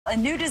a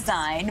new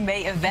design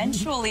may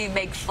eventually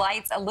make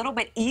flights a little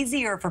bit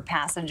easier for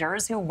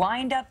passengers who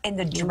wind up in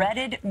the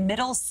dreaded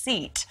middle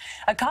seat.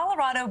 A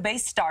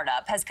Colorado-based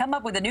startup has come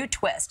up with a new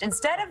twist.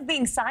 Instead of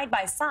being side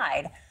by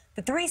side,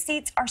 the 3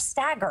 seats are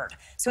staggered.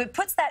 So it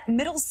puts that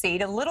middle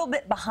seat a little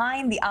bit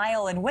behind the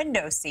aisle and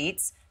window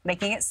seats,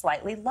 making it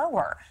slightly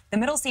lower. The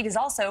middle seat is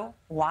also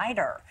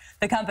wider.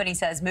 The company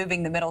says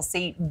moving the middle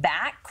seat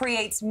back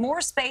creates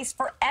more space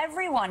for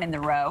everyone in the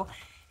row.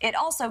 It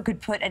also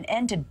could put an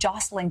end to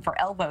jostling for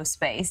elbow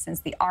space since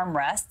the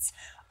armrests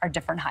are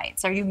different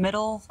heights. Are you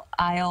middle,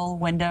 aisle,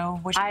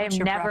 window? I am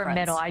never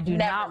middle. I do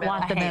not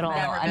want the middle.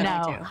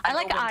 No. I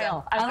like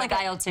aisle. I like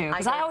aisle too,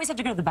 because I always have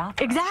to go to the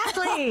bathroom.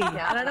 Exactly. And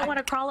I don't want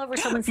to crawl over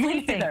someone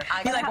sleeping.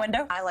 You like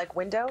window? I like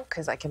window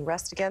because I can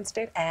rest against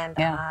it, and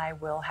I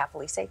will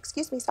happily say,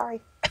 excuse me,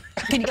 sorry.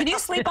 Can you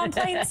sleep on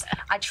planes?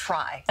 I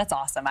try. That's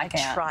awesome. I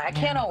can't. I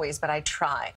can't always, but I try.